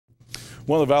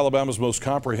One of Alabama's most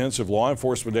comprehensive law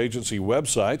enforcement agency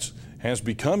websites has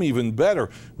become even better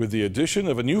with the addition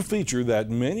of a new feature that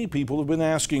many people have been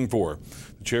asking for.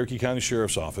 The Cherokee County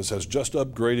Sheriff's Office has just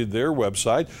upgraded their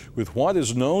website with what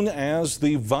is known as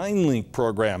the VineLink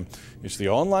program. It's the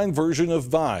online version of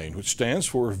Vine, which stands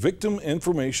for Victim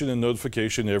Information and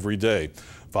Notification Every Day.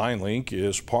 VineLink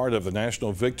is part of the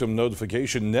National Victim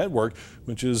Notification Network,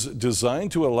 which is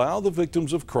designed to allow the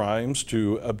victims of crimes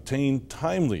to obtain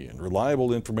timely and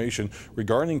reliable information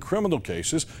regarding criminal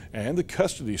cases and the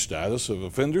custody status of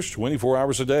offenders 24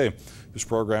 hours a day. This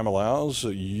program allows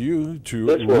you to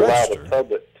This will allow register. the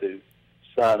public to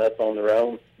sign up on their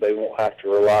own. They won't have to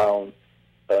rely on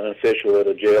an official at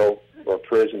a jail or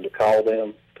prison to call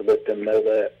them to let them know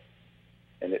that.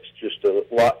 And it's just a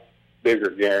lot bigger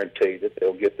guarantee that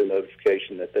they'll get the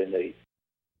notification that they need.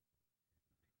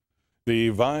 The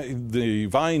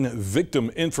Vine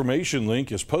Victim Information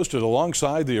link is posted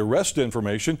alongside the arrest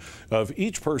information of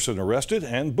each person arrested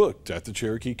and booked at the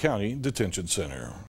Cherokee County Detention Center.